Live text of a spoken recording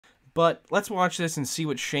But let's watch this and see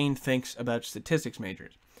what Shane thinks about statistics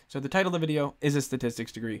majors. So the title of the video, is a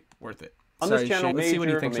statistics degree worth it? On this channel, Shane, let's see what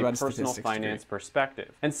he major thinks from a about personal finance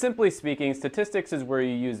perspective. And simply speaking, statistics is where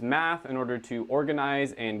you use math in order to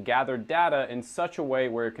organize and gather data in such a way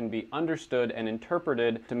where it can be understood and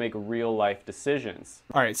interpreted to make real life decisions.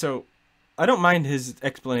 All right, so I don't mind his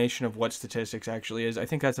explanation of what statistics actually is. I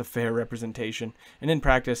think that's a fair representation. And in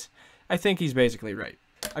practice, I think he's basically right.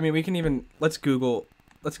 I mean, we can even, let's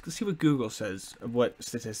see what Google says of what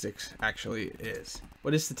statistics actually is.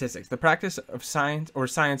 What is statistics? The practice of science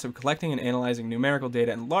of collecting and analyzing numerical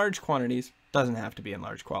data in large quantities, doesn't have to be in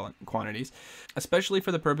large quantities, especially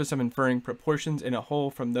for the purpose of inferring proportions in a whole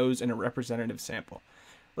from those in a representative sample.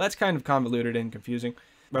 Well, that's kind of convoluted and confusing,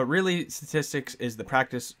 but really statistics is the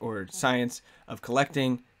practice or science of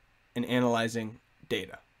collecting and analyzing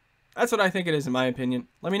data. That's what I think it is in my opinion.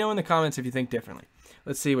 Let me know in the comments if you think differently.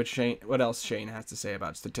 Let's see what else Shane has to say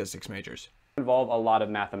about statistics majors. Involve a lot of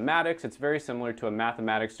mathematics. It's very similar to a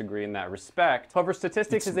mathematics degree in that respect. However,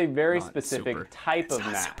 statistics is a very specific type of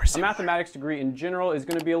math. A mathematics degree in general is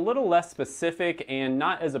going to be a little less specific and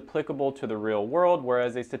not as applicable to the real world,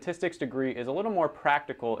 whereas a statistics degree is a little more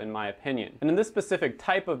practical in my opinion. And in this specific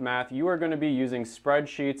type of math, you are going to be using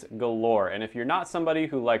spreadsheets galore. And if you're not somebody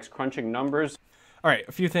who likes crunching numbers... All right,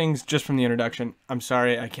 a few things just from the introduction. I'm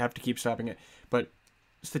sorry, I have to keep stopping it, but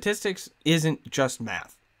statistics isn't just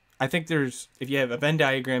math. I think if you have a Venn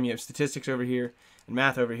diagram, you have statistics over here and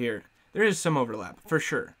math over here. There is some overlap, for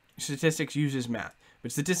sure. Statistics uses math,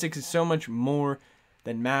 but statistics is so much more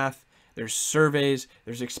than math. There's surveys,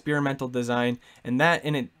 there's experimental design, and that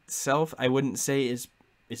in itself, I wouldn't say is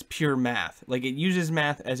pure math. Like, it uses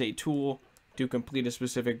math as a tool to complete a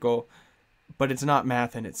specific goal, but it's not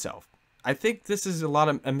math in itself. I think this is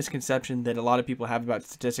a misconception that a lot of people have about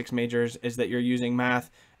statistics majors is that you're using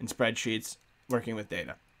math and spreadsheets working with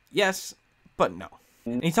data. Yes, but no.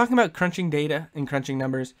 And he's talking about crunching data and crunching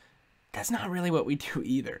numbers. That's not really what we do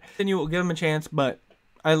either. Then you will give him a chance, but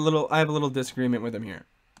I have a little disagreement with him here.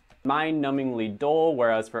 Mind-numbingly dull,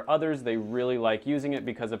 whereas for others, they really like using it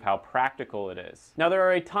because of how practical it is. Now, there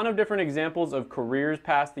are a ton of different examples of careers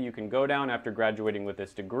paths that you can go down after graduating with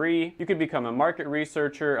this degree. You could become a market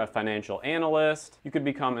researcher, a financial analyst, you could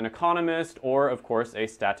become an economist, or of course, a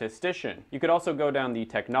statistician. You could also go down the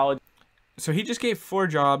technology. So he just gave 4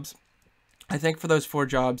 jobs. I think for those 4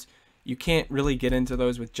 jobs, you can't really get into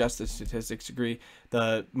those with just a statistics degree.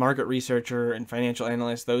 The market researcher and financial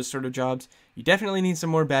analyst, those sort of jobs, you definitely need some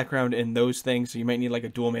more background in those things. So you might need like a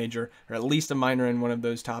dual major or at least a minor in one of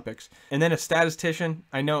those topics. And then a statistician,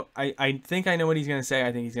 I think I know what he's going to say.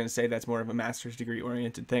 I think he's going to say that's more of a master's degree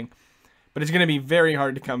oriented thing. But it's going to be very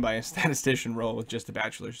hard to come by a statistician role with just a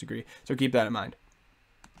bachelor's degree. So keep that in mind.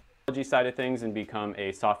 Side of things and become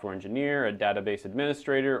a software engineer, a database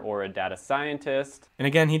administrator, or a data scientist. And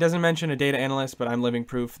again, he doesn't mention a data analyst, but I'm living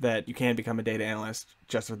proof that you can become a data analyst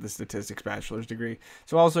just with the statistics bachelor's degree.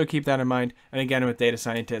 So also keep that in mind. And again, with data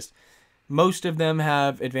scientists, most of them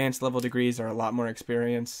have advanced level degrees or a lot more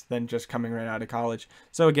experience than just coming right out of college.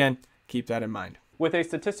 So again, keep that in mind. With a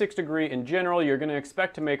statistics degree in general, you're going to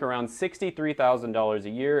expect to make around $63,000 a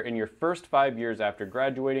year in your first 5 years after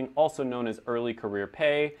graduating, also known as early career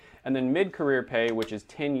pay. And then mid-career pay, which is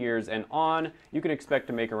 10 years and on, you can expect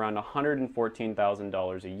to make around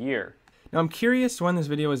 $114,000 a year. Now I'm curious when this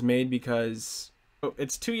video was made because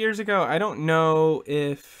it's 2 years ago. I don't know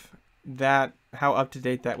how up to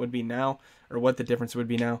date that would be now or what the difference would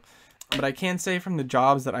be now. But I can say from the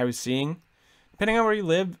jobs that I was seeing, depending on where you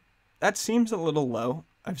live, that seems a little low.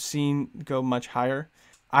 I've seen go much higher.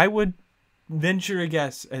 I would venture a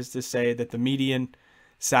guess as to say that the median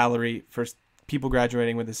salary for people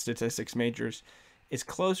graduating with the statistics majors is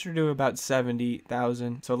closer to about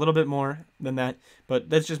 70,000, so a little bit more than that, but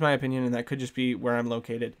that's just my opinion, and that could just be where I'm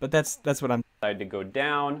located, but that's what I'm to go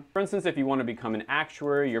down. For instance, if you want to become an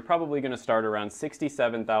actuary, you're probably going to start around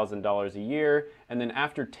 $67,000 a year, and then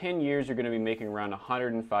after 10 years, you're going to be making around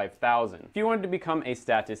 $105,000. If you wanted to become a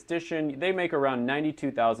statistician, they make around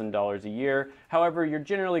 $92,000 a year. However, you're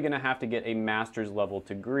generally going to have to get a master's level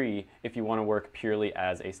degree if you want to work purely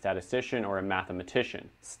as a statistician or a mathematician.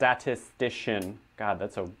 Statistician. God,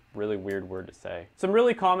 that's a really weird word to say. Some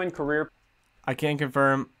really common career... I can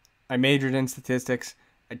confirm I majored in statistics.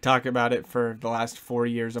 I talk about it for the last 4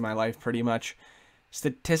 years of my life pretty much.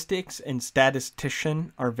 Statistics and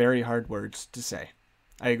statistician are very hard words to say.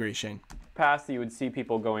 I agree, Shane. Paths that you would see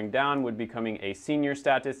people going down would becoming a senior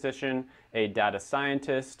statistician, a data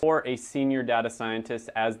scientist, or a senior data scientist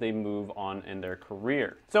as they move on in their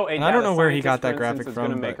career. So I don't know where he got that graphic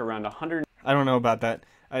from. Make around 100. I don't know about that.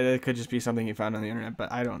 It could just be something you found on the internet,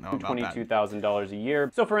 but I don't know about that. $22,000 a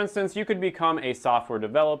year. So for instance, you could become a software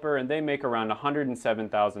developer and they make around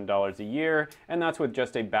 $107,000 a year, and that's with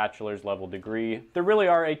just a bachelor's level degree. There really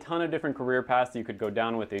are a ton of different career paths that you could go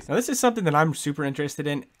down with Now this is something that I'm super interested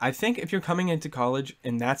in. I think if you're coming into college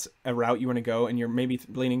and that's a route you want to go and you're maybe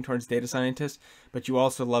leaning towards data scientist, but you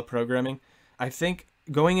also love programming, I think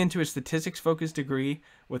going into a statistics focused degree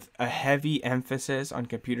with a heavy emphasis on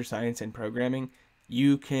computer science and programming,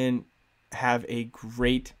 you can have a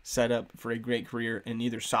great setup for a great career in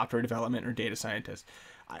either software development or data scientist.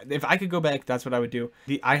 If I could go back, that's what I would do.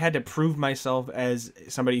 I had to prove myself as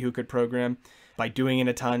somebody who could program by doing it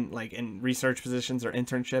a ton, like in research positions or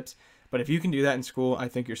internships. But if you can do that in school, I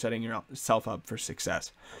think you're setting yourself up for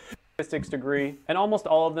success. Statistics degree, and almost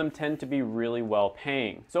all of them tend to be really well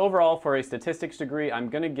paying. So overall, for a statistics degree, I'm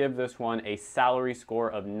going to give this one a salary score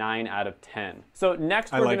of 9 out of 10. So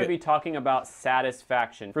next, we're going to be talking about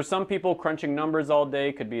satisfaction. For some people, crunching numbers all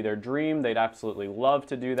day could be their dream. They'd absolutely love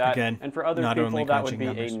to do that. Again, and for other people, that would be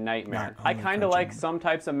a nightmare. I kind of like some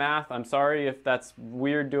types of math. I'm sorry if that's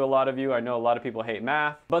weird to a lot of you. I know a lot of people hate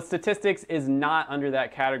math, but statistics is not under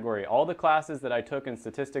that category. All the classes that I took in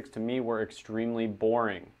statistics to me were extremely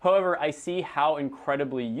boring. However, I see how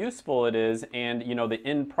incredibly useful it is, and you know, the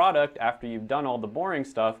end product after you've done all the boring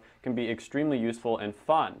stuff can be extremely useful and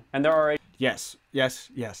fun. And there are Yes.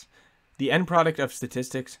 The end product of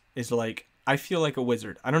statistics is like, I feel like a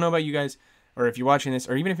wizard. I don't know about you guys, or if you're watching this,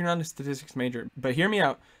 or even if you're not a statistics major, but hear me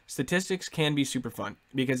out. Statistics can be super fun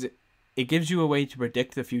because it gives you a way to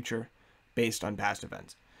predict the future based on past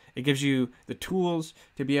events. It gives you the tools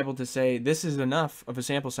to be able to say, this is enough of a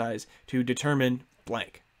sample size to determine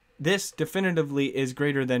blank. This definitively is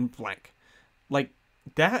greater than blank. Like,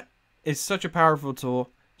 that is such a powerful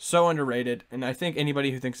tool, so underrated, and I think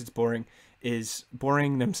anybody who thinks it's boring is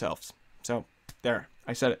boring themselves. So, there,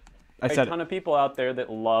 I said it. A ton of people out there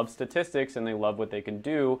that love statistics and they love what they can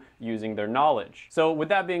do using their knowledge. So with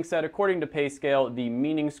that being said, according to PayScale, the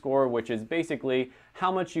meaning score, which is basically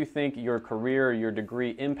how much you think your career or your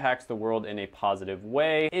degree impacts the world in a positive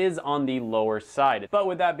way, is on the lower side. But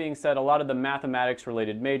with that being said, a lot of the mathematics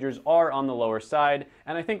related majors are on the lower side,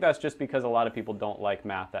 and I think that's just because a lot of people don't like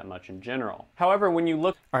math that much in general. However, when you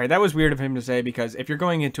look... All right, that was weird of him to say, because if you're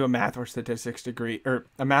going into a math or statistics degree, or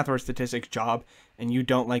a math or statistics job, and you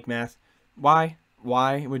don't like math, why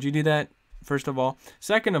would you do that? First of all.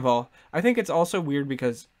 Second of all, I think it's also weird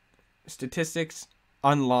because statistics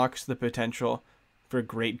unlocks the potential for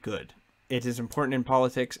great good. It is important in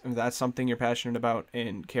politics, and if that's something you're passionate about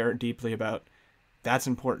and care deeply about, that's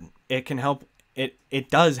important. It can help. It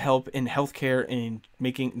does help in healthcare and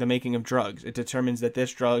the making of drugs. It determines that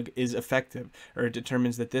this drug is effective, or it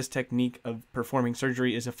determines that this technique of performing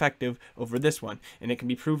surgery is effective over this one, and it can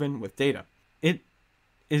be proven with data. It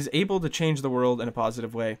is able to change the world in a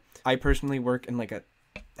positive way. I personally work in like a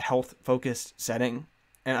health-focused setting,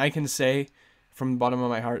 and I can say from the bottom of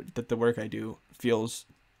my heart that the work I do feels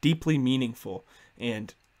deeply meaningful.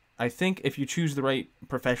 And I think if you choose the right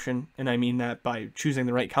profession, and I mean that by choosing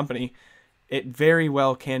the right company, it very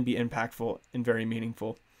well can be impactful and very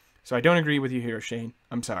meaningful. So I don't agree with you here, Shane.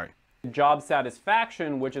 I'm sorry. Job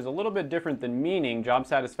satisfaction, which is a little bit different than meaning. Job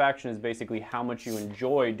satisfaction is basically how much you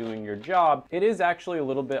enjoy doing your job. It is actually a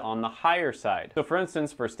little bit on the higher side. So for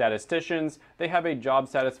instance, for statisticians, they have a job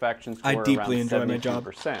satisfaction score around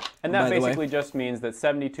 72%. And that basically just means that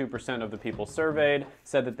 72% of the people surveyed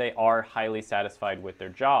said that they are highly satisfied with their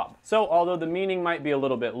job. So although the meaning might be a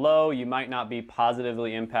little bit low, you might not be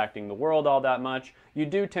positively impacting the world all that much, you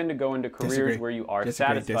do tend to go into careers where you are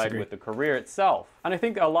satisfied with the career itself. And I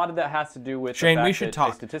think a lot of that has to do with Shane, the fact we should that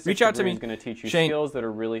talk. a statistics Reach out to degree me. is going to teach you Shane. skills that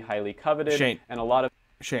are really highly coveted. Shane. And a lot of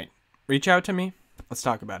Reach out to me. Let's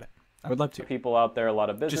talk about it. I would love to. people out there, a lot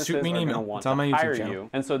of businesses shoot me an are going to email. want It's on to my YouTube hire channel. you.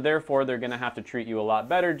 And so therefore, they're going to have to treat you a lot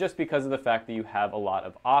better just because of the fact that you have a lot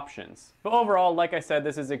of options. But overall, like I said,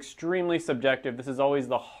 this is extremely subjective. This is always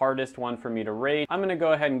the hardest one for me to rate. I'm going to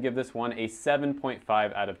go ahead and give this one a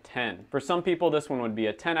 7.5 out of 10. For some people, this one would be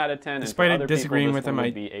a 10 out of 10. Despite and for other disagreeing people, with this him, one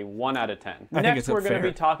would be a 1 out of 10. I think Next, it's a we're going to fair-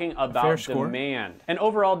 be talking about score. demand. And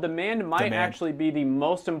overall, demand might actually be the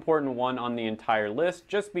most important one on the entire list,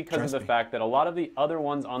 just because of the fact that a lot of the other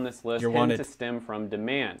ones on this list tend to stem from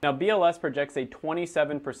demand. Now, BLS projects a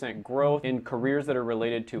 27% growth in careers that are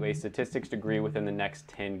related to a statistics degree within the next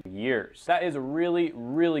 10 years. That is really,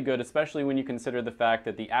 really good, especially when you consider the fact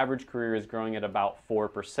that the average career is growing at about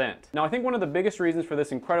 4%. Now, I think one of the biggest reasons for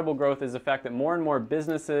this incredible growth is the fact that more and more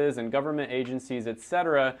businesses and government agencies,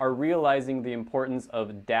 etc., are realizing the importance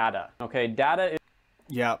of data. Okay, data is...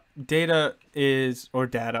 Yeah, data is, or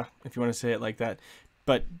data, if you want to say it like that.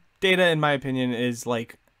 But data, in my opinion, is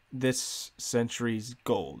like this century's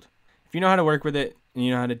gold. If you know how to work with it, and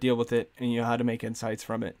you know how to deal with it, and you know how to make insights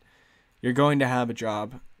from it, you're going to have a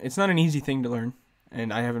job. It's not an easy thing to learn,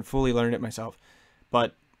 and I haven't fully learned it myself,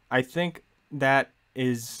 but I think that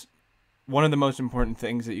is one of the most important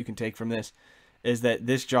things that you can take from this, is that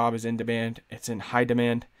this job is in demand. It's in high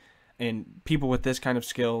demand, and people with this kind of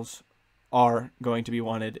skills are going to be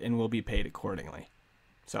wanted and will be paid accordingly.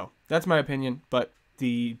 So that's my opinion, but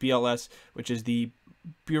the BLS, which is the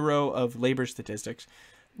Bureau of Labor Statistics,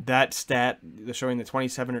 that stat showing the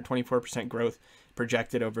 27 or 24% growth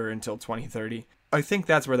projected over until 2030, I think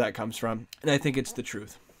that's where that comes from, and I think it's the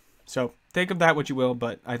truth. So take of that what you will,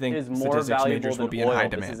 but I think is more statistics majors valuable will be than in high oil.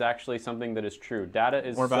 demand. This is actually something that is true. Data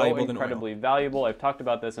is More so valuable than incredibly valuable. I've talked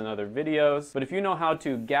about this in other videos, but if you know how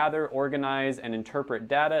to gather, organize, and interpret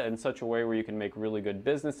data in such a way where you can make really good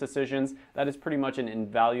business decisions, that is pretty much an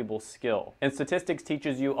invaluable skill. And statistics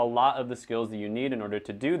teaches you a lot of the skills that you need in order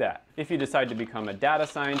to do that. If you decide to become a data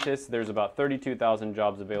scientist, there's about 32,000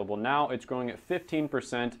 jobs available now. It's growing at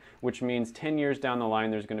 15%, which means 10 years down the line,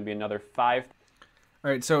 there's going to be another 5,000. All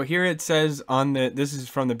right, so here it says on the, this is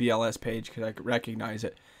from the BLS page because I recognize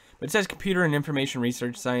it, but it says computer and information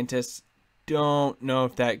research scientists. Don't know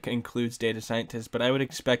if that includes data scientists, but I would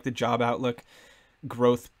expect the job outlook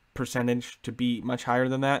growth percentage to be much higher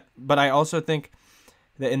than that. But I also think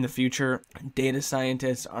that in the future, data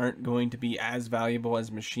scientists aren't going to be as valuable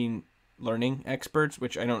as machine learning experts,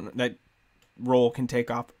 which I don't, that role can take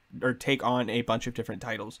on a bunch of different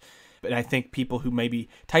titles. But I think people who may be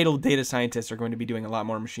titled data scientists are going to be doing a lot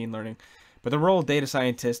more machine learning. But the role of data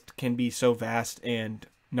scientist can be so vast and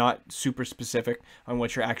not super specific on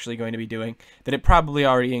what you're actually going to be doing that it probably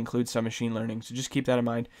already includes some machine learning. So just keep that in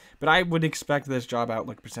mind. But I would expect this job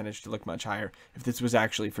outlook percentage to look much higher if this was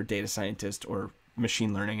actually for data scientists or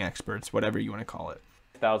machine learning experts, whatever you want to call it.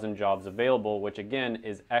 1,000 jobs available, which again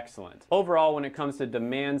is excellent. Overall, when it comes to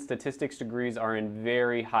demand, statistics degrees are in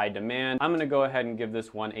very high demand. I'm going to go ahead and give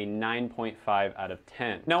this one a 9.5 out of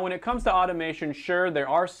 10. Now, when it comes to automation, sure, there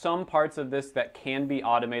are some parts of this that can be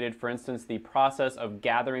automated. For instance, the process of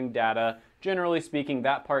gathering data. Generally speaking,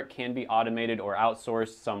 that part can be automated or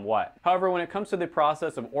outsourced somewhat. However, when it comes to the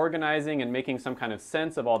process of organizing and making some kind of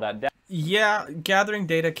sense of all that data, yeah, gathering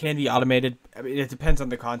data can be automated. I mean, it depends on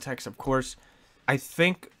the context, of course. I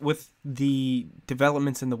think with the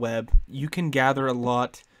developments in the web, you can gather a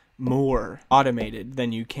lot more automated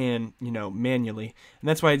than you can, manually. And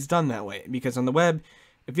that's why it's done that way. Because on the web,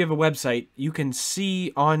 if you have a website, you can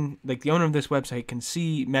see on, like the owner of this website can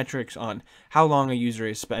see metrics on how long a user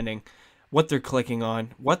is spending, what they're clicking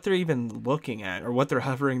on, what they're even looking at, or what they're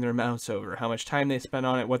hovering their mouse over, how much time they spend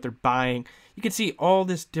on it, what they're buying. You can see all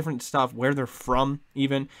this different stuff, where they're from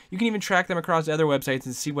even. You can even track them across other websites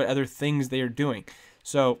and see what other things they are doing.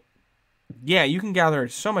 So, yeah, you can gather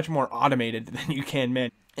so much more automated than you can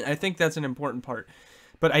manually. And I think that's an important part.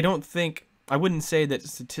 But I wouldn't say that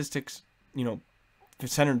statistics,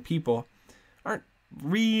 centered people aren't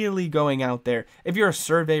really going out there. If you're a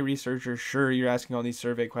survey researcher, sure, you're asking all these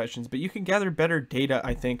survey questions, but you can gather better data,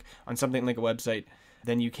 I think, on something like a website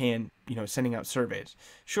than you can, sending out surveys.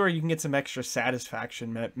 Sure, you can get some extra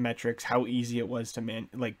satisfaction metrics, how easy it was to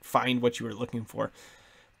find what you were looking for.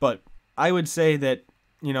 But I would say that,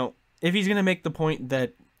 if he's going to make the point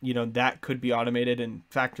that, that could be automated and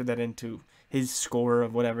factor that into his score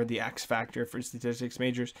of whatever the X factor for statistics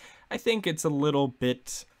majors, I think it's a little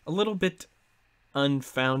bit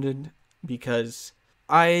unfounded, because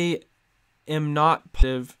I am not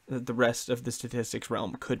positive that the rest of the statistics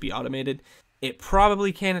realm could be automated. It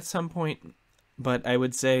probably can at some point, but I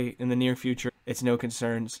would say in the near future, it's no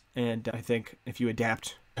concerns. And I think if you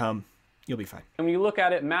adapt, you'll be fine. And when you look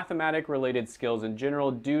at it, mathematic-related skills in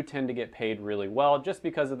general do tend to get paid really well, just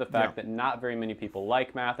because of the fact that not very many people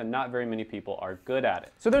like math and not very many people are good at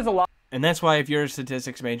it. So there's a lot. And that's why if you're a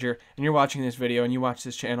statistics major and you're watching this video and you watch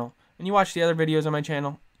this channel and you watch the other videos on my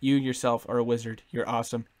channel, you yourself are a wizard. You're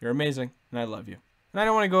awesome. You're amazing. And I love you. And I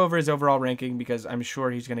don't want to go over his overall ranking because I'm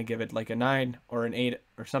sure he's going to give it like a 9 or an 8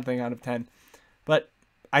 or something out of 10. But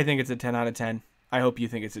I think it's a 10 out of 10. I hope you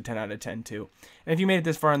think it's a 10 out of 10 too. And if you made it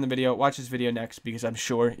this far in the video, watch this video next because I'm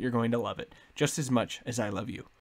sure you're going to love it just as much as I love you.